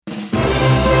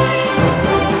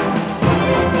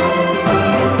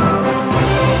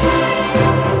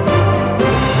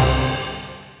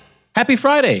Happy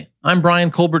Friday. I'm Brian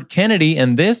Colbert Kennedy,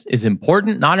 and this is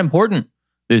Important Not Important.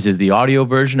 This is the audio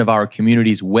version of our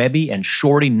community's Webby and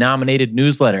Shorty nominated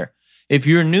newsletter. If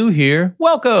you're new here,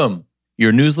 welcome.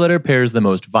 Your newsletter pairs the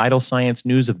most vital science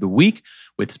news of the week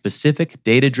with specific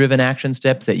data-driven action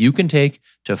steps that you can take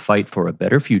to fight for a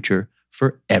better future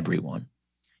for everyone.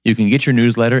 You can get your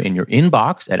newsletter in your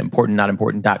inbox at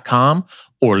importantnotimportant.com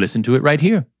or listen to it right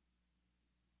here.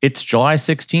 It's July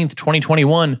 16th,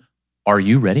 2021. Are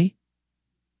you ready?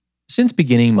 Since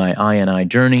beginning my I&I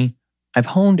journey, I've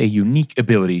honed a unique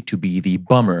ability to be the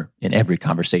bummer in every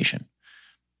conversation.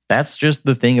 That's just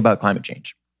the thing about climate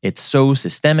change. It's so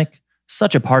systemic,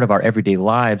 such a part of our everyday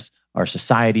lives, our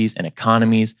societies and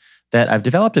economies, that I've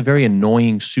developed a very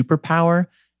annoying superpower,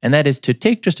 and that is to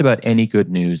take just about any good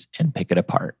news and pick it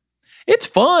apart. It's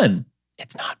fun.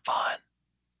 It's not fun.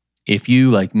 If you,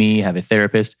 like me, have a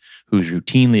therapist who's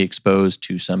routinely exposed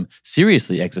to some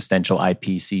seriously existential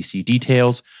IPCC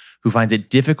details, who finds it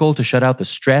difficult to shut out the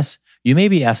stress, you may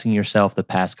be asking yourself the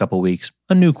past couple weeks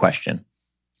a new question.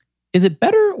 Is it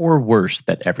better or worse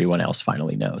that everyone else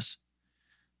finally knows?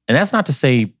 And that's not to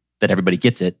say that everybody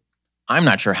gets it. I'm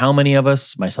not sure how many of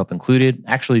us, myself included,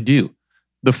 actually do.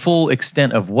 The full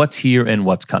extent of what's here and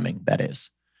what's coming, that is.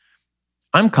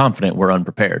 I'm confident we're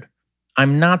unprepared.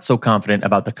 I'm not so confident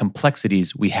about the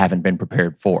complexities we haven't been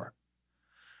prepared for.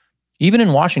 Even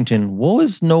in Washington, wool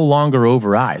is no longer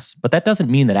over eyes, but that doesn't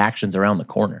mean that action's around the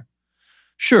corner.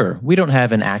 Sure, we don't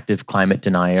have an active climate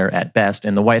denier at best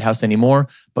in the White House anymore,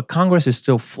 but Congress is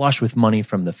still flush with money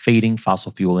from the fading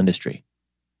fossil fuel industry.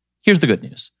 Here's the good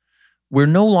news. We're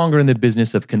no longer in the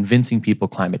business of convincing people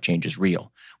climate change is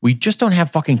real. We just don't have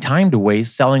fucking time to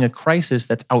waste selling a crisis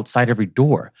that's outside every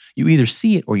door. You either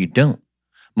see it or you don't.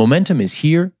 Momentum is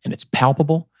here and it's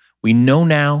palpable. We know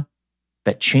now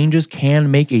that changes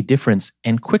can make a difference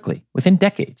and quickly, within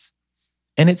decades.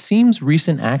 And it seems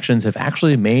recent actions have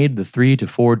actually made the 3 to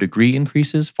 4 degree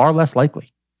increases far less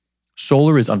likely.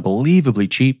 Solar is unbelievably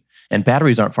cheap and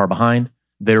batteries aren't far behind.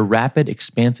 Their rapid,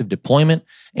 expansive deployment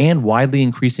and widely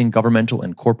increasing governmental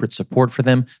and corporate support for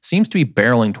them seems to be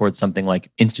barreling towards something like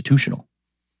institutional.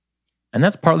 And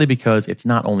that's partly because it's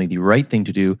not only the right thing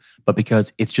to do, but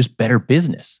because it's just better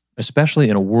business, especially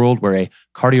in a world where a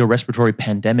cardiorespiratory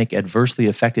pandemic adversely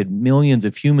affected millions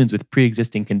of humans with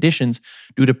pre-existing conditions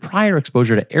due to prior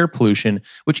exposure to air pollution,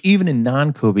 which even in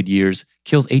non-COVID years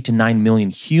kills 8 to 9 million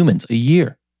humans a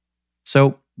year.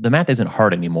 So the math isn't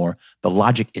hard anymore. The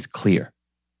logic is clear.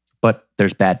 But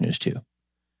there's bad news too.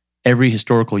 Every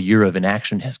historical year of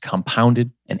inaction has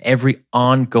compounded, and every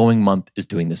ongoing month is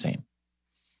doing the same.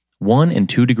 1 and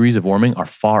 2 degrees of warming are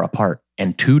far apart,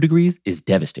 and 2 degrees is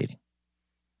devastating.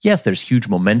 Yes, there's huge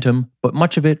momentum, but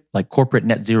much of it, like corporate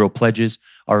net zero pledges,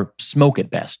 are smoke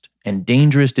at best and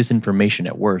dangerous disinformation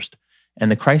at worst. And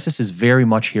the crisis is very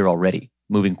much here already,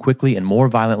 moving quickly and more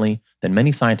violently than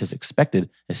many scientists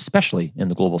expected, especially in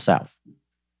the global south.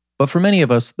 But for many of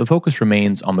us, the focus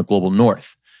remains on the global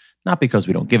north, not because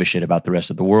we don't give a shit about the rest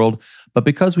of the world, but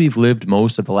because we've lived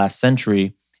most of the last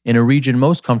century in a region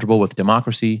most comfortable with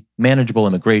democracy, manageable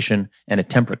immigration, and a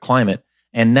temperate climate,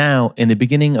 and now in the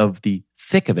beginning of the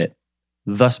thick of it,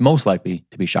 thus most likely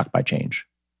to be shocked by change.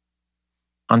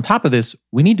 On top of this,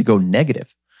 we need to go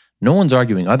negative. No one's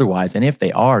arguing otherwise, and if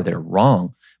they are, they're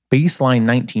wrong. Baseline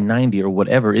 1990 or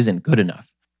whatever isn't good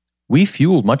enough. We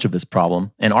fueled much of this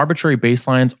problem, and arbitrary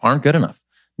baselines aren't good enough,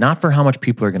 not for how much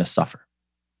people are going to suffer.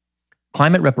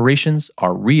 Climate reparations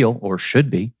are real, or should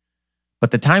be,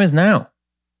 but the time is now.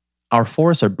 Our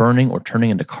forests are burning or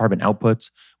turning into carbon outputs,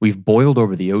 we've boiled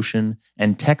over the ocean,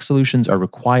 and tech solutions are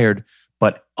required,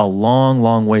 but a long,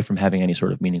 long way from having any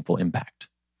sort of meaningful impact.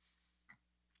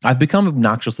 I've become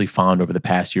obnoxiously fond over the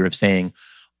past year of saying,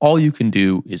 all you can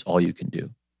do is all you can do.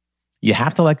 You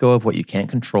have to let go of what you can't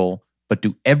control, but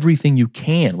do everything you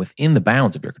can within the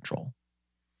bounds of your control.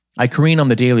 I careen on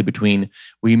the daily between,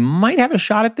 we might have a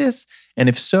shot at this, and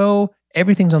if so,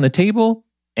 everything's on the table,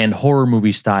 and horror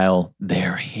movie style,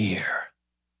 they're here.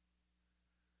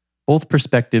 Both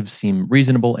perspectives seem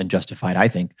reasonable and justified, I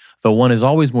think, though one is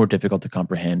always more difficult to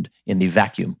comprehend in the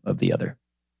vacuum of the other.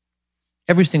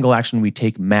 Every single action we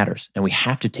take matters, and we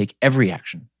have to take every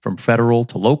action, from federal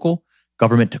to local,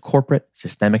 government to corporate,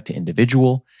 systemic to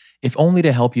individual, if only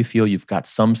to help you feel you've got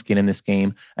some skin in this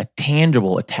game, a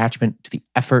tangible attachment to the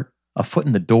effort, a foot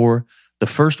in the door, the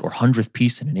first or 100th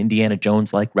piece in an Indiana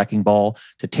Jones-like wrecking ball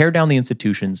to tear down the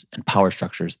institutions and power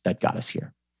structures that got us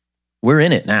here. We're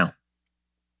in it now.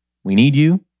 We need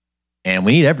you, and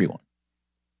we need everyone.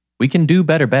 We can do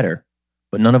better,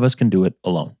 but none of us can do it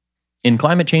alone. In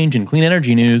climate change and clean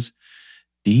energy news,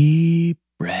 deep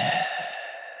breath.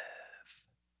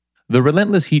 The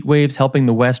relentless heat waves helping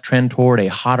the West trend toward a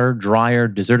hotter, drier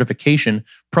desertification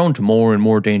prone to more and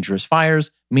more dangerous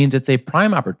fires means it's a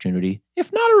prime opportunity,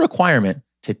 if not a requirement,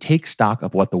 to take stock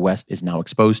of what the West is now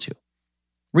exposed to.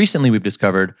 Recently, we've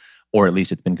discovered, or at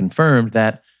least it's been confirmed,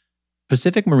 that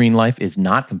Pacific marine life is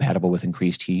not compatible with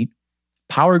increased heat.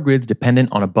 Power grids dependent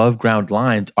on above-ground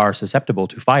lines are susceptible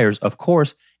to fires, of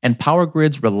course, and power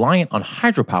grids reliant on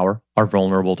hydropower are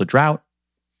vulnerable to drought.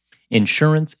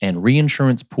 Insurance and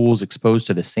reinsurance pools exposed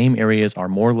to the same areas are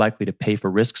more likely to pay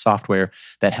for risk software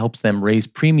that helps them raise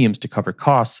premiums to cover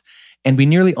costs and be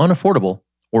nearly unaffordable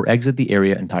or exit the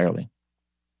area entirely.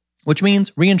 Which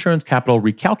means reinsurance capital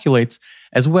recalculates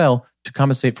as well to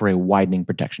compensate for a widening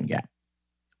protection gap.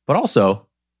 But also,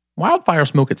 wildfire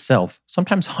smoke itself,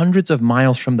 sometimes hundreds of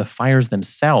miles from the fires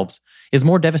themselves, is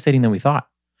more devastating than we thought.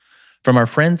 From our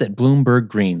friends at Bloomberg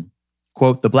Green,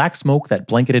 quote, the black smoke that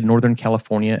blanketed Northern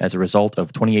California as a result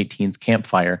of 2018's Camp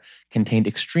Fire contained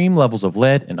extreme levels of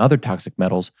lead and other toxic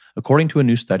metals, according to a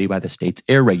new study by the state's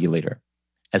air regulator.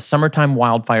 As summertime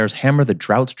wildfires hammer the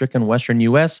drought-stricken western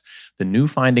U.S., the new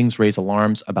findings raise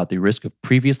alarms about the risk of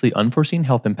previously unforeseen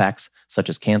health impacts, such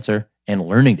as cancer and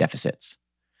learning deficits.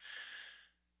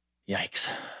 Yikes.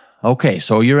 Okay,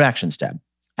 so your action step.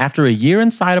 After a year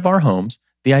inside of our homes,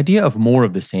 the idea of more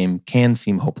of the same can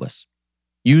seem hopeless.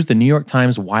 Use the New York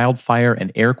Times Wildfire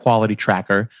and Air Quality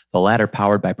Tracker, the latter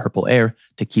powered by Purple Air,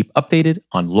 to keep updated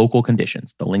on local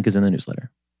conditions. The link is in the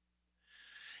newsletter.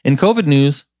 In COVID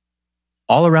news,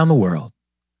 all around the world,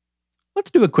 let's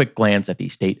do a quick glance at the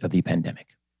state of the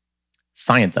pandemic.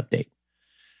 Science update.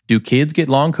 Do kids get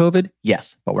long COVID?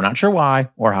 Yes, but we're not sure why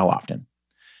or how often.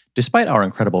 Despite our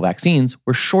incredible vaccines,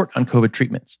 we're short on COVID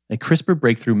treatments. A CRISPR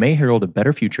breakthrough may herald a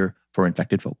better future for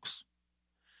infected folks.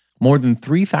 More than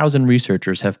 3,000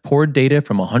 researchers have poured data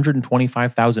from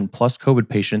 125,000 plus COVID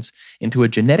patients into a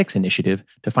genetics initiative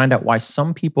to find out why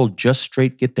some people just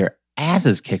straight get their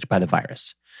asses kicked by the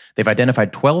virus. They've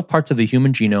identified 12 parts of the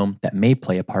human genome that may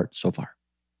play a part so far.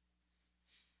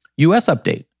 U.S.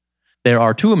 update. There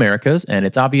are two Americas, and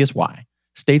it's obvious why.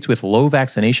 States with low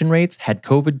vaccination rates had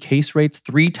COVID case rates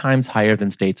 3 times higher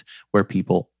than states where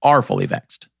people are fully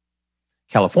vaxxed.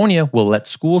 California will let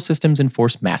school systems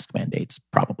enforce mask mandates,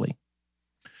 probably.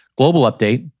 Global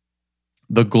update.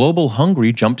 The global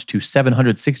hungry jumped to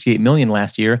 768 million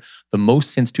last year, the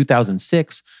most since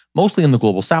 2006, mostly in the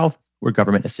global south, where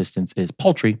government assistance is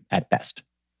paltry at best.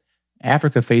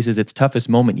 Africa faces its toughest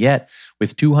moment yet,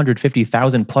 with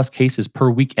 250,000 plus cases per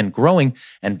week and growing,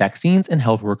 and vaccines and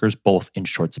health workers both in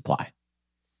short supply.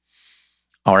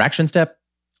 Our action step?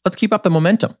 Let's keep up the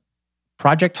momentum.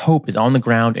 Project Hope is on the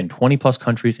ground in 20 plus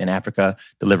countries in Africa,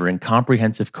 delivering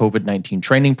comprehensive COVID-19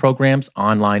 training programs,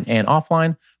 online and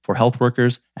offline, for health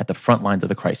workers at the front lines of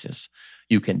the crisis.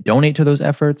 You can donate to those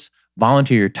efforts,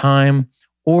 volunteer your time,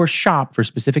 or shop for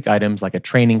specific items like a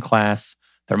training class,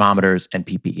 thermometers, and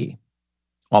PPE.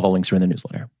 All the links are in the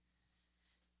newsletter.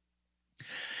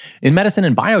 In medicine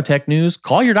and biotech news,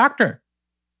 call your doctor.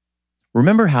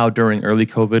 Remember how during early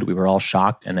COVID, we were all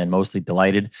shocked and then mostly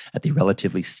delighted at the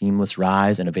relatively seamless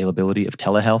rise and availability of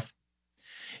telehealth?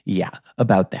 Yeah,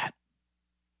 about that.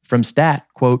 From STAT,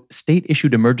 quote,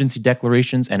 state-issued emergency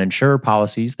declarations and insurer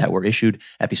policies that were issued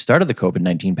at the start of the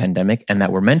COVID-19 pandemic and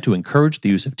that were meant to encourage the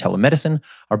use of telemedicine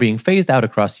are being phased out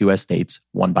across U.S. states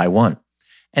one by one.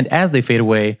 And as they fade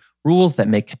away, rules that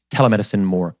make telemedicine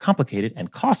more complicated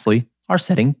and costly are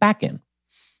setting back in.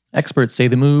 Experts say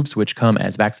the moves, which come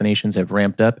as vaccinations have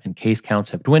ramped up and case counts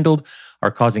have dwindled, are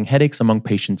causing headaches among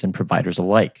patients and providers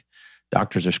alike.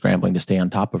 Doctors are scrambling to stay on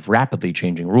top of rapidly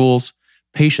changing rules.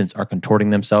 Patients are contorting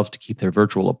themselves to keep their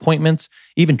virtual appointments,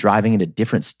 even driving into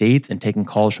different states and taking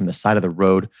calls from the side of the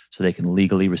road so they can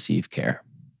legally receive care.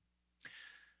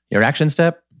 Your action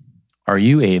step? Are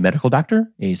you a medical doctor,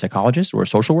 a psychologist, or a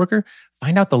social worker?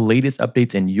 Find out the latest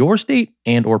updates in your state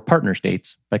and or partner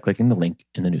states by clicking the link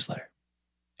in the newsletter.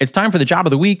 It's time for the job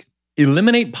of the week.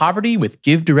 Eliminate poverty with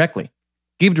Give Directly.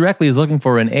 Give Directly is looking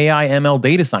for an AI ML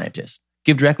data scientist.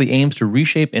 Give Directly aims to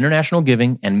reshape international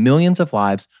giving and millions of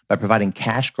lives by providing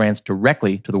cash grants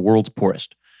directly to the world's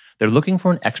poorest. They're looking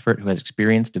for an expert who has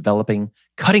experience developing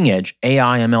cutting-edge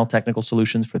AI ML technical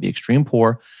solutions for the extreme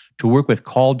poor to work with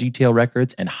call detail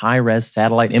records and high-res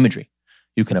satellite imagery.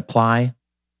 You can apply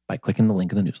by clicking the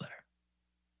link in the newsletter.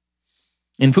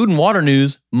 In food and water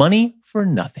news, money for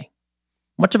nothing.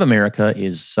 Much of America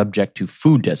is subject to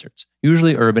food deserts,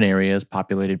 usually urban areas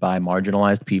populated by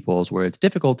marginalized peoples where it's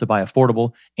difficult to buy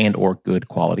affordable and or good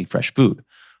quality fresh food.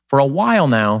 For a while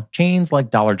now, chains like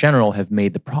Dollar General have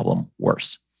made the problem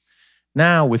worse.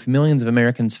 Now, with millions of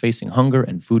Americans facing hunger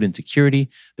and food insecurity,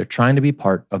 they're trying to be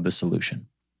part of the solution.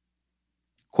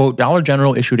 Quote, Dollar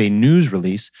General issued a news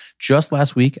release just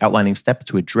last week outlining steps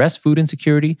to address food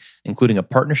insecurity, including a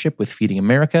partnership with Feeding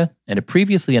America and a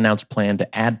previously announced plan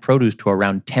to add produce to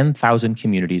around 10,000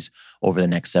 communities over the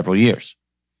next several years.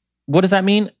 What does that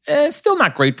mean? It's still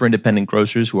not great for independent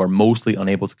grocers who are mostly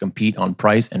unable to compete on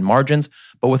price and margins,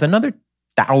 but with another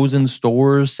 1,000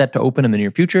 stores set to open in the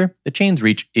near future, the chain's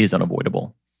reach is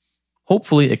unavoidable.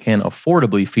 Hopefully, it can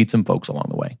affordably feed some folks along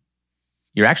the way.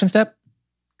 Your action step?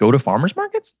 Go to farmers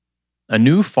markets? A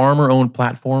new farmer-owned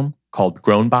platform called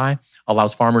Grown By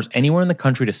allows farmers anywhere in the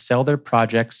country to sell their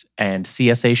projects and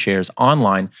CSA shares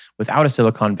online without a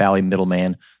Silicon Valley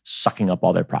middleman sucking up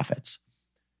all their profits.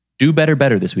 Do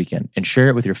better this weekend and share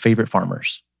it with your favorite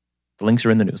farmers. The links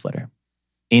are in the newsletter.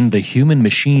 In the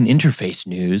human-machine interface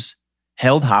news,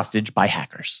 held hostage by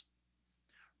hackers.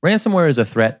 Ransomware is a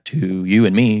threat to you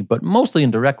and me, but mostly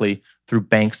indirectly through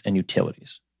banks and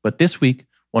utilities. But this week,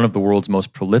 one of the world's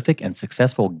most prolific and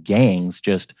successful gangs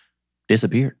just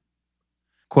disappeared.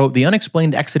 Quote, the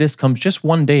unexplained exodus comes just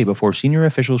one day before senior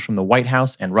officials from the White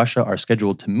House and Russia are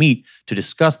scheduled to meet to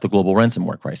discuss the global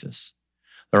ransomware crisis.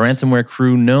 The ransomware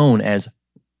crew known as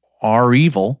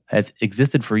R-Evil has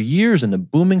existed for years in the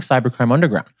booming cybercrime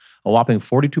underground. A whopping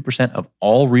 42% of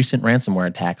all recent ransomware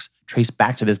attacks trace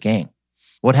back to this gang.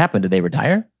 What happened? Did they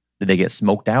retire? Did they get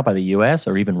smoked out by the US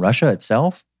or even Russia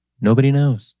itself? Nobody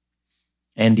knows.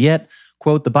 And yet,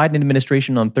 quote, the Biden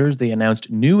administration on Thursday announced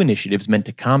new initiatives meant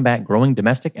to combat growing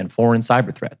domestic and foreign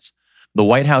cyber threats. The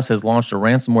White House has launched a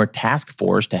ransomware task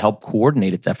force to help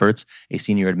coordinate its efforts, a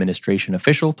senior administration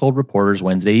official told reporters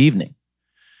Wednesday evening.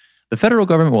 The federal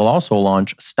government will also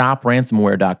launch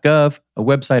StopRansomware.gov, a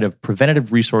website of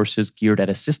preventative resources geared at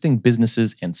assisting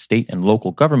businesses and state and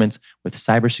local governments with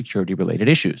cybersecurity-related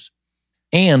issues.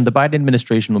 And the Biden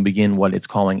administration will begin what it's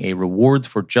calling a Rewards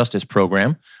for Justice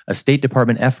program, a State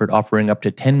Department effort offering up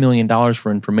to $10 million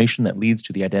for information that leads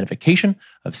to the identification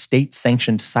of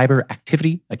state-sanctioned cyber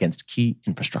activity against key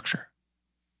infrastructure.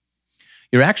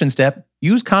 Your action step,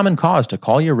 use Common Cause to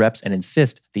call your reps and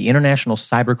insist the International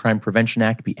Cybercrime Prevention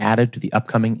Act be added to the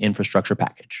upcoming infrastructure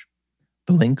package.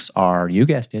 The links are, you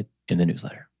guessed it, in the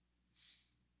newsletter.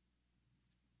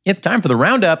 It's time for the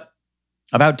roundup.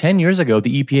 About 10 years ago,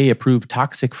 the EPA approved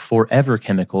toxic forever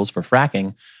chemicals for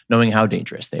fracking, knowing how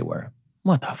dangerous they were.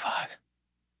 What the fuck?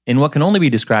 In what can only be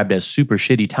described as super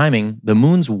shitty timing, the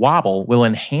moon's wobble will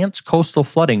enhance coastal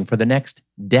flooding for the next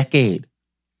decade.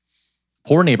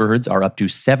 Poor neighborhoods are up to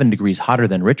 7 degrees hotter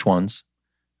than rich ones.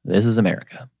 This is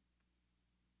America.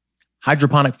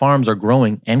 Hydroponic farms are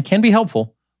growing and can be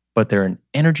helpful, but they're an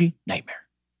energy nightmare.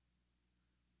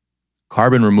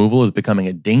 Carbon removal is becoming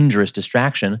a dangerous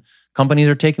distraction. Companies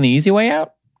are taking the easy way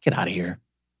out. Get out of here.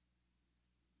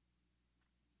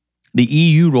 The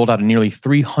EU rolled out a nearly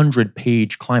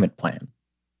 300-page climate plan.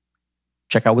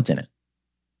 Check out what's in it.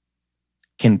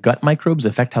 Can gut microbes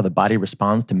affect how the body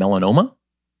responds to melanoma?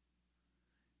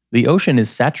 The ocean is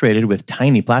saturated with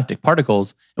tiny plastic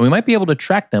particles, and we might be able to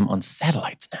track them on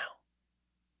satellites now.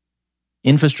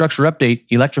 Infrastructure update,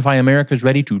 Electrify America is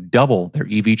ready to double their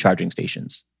EV charging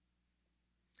stations.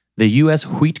 The U.S.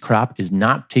 wheat crop is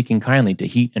not taking kindly to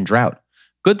heat and drought.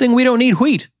 Good thing we don't need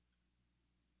wheat.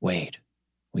 Wait,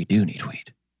 we do need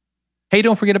wheat. Hey,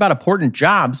 don't forget about important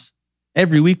jobs.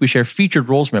 Every week we share featured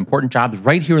roles from important jobs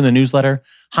right here in the newsletter.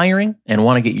 Hiring and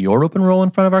want to get your open role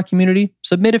in front of our community?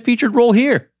 Submit a featured role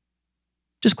here.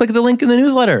 Just click the link in the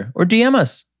newsletter or DM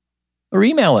us or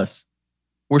email us.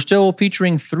 We're still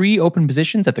featuring 3 open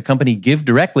positions at the company Give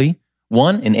Directly.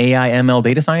 1, an AI ML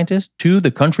data scientist, 2,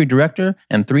 the country director,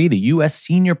 and 3, the U.S.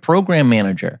 senior program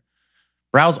manager.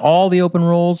 Browse all the open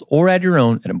roles or add your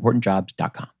own at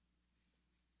importantjobs.com.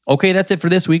 Okay, that's it for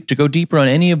this week. To go deeper on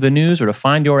any of the news or to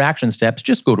find your action steps,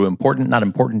 just go to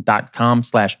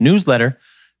importantnotimportant.com/newsletter.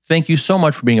 Thank you so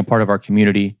much for being a part of our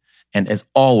community. And as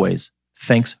always,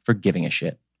 thanks for giving a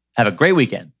shit. Have a great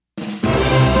weekend.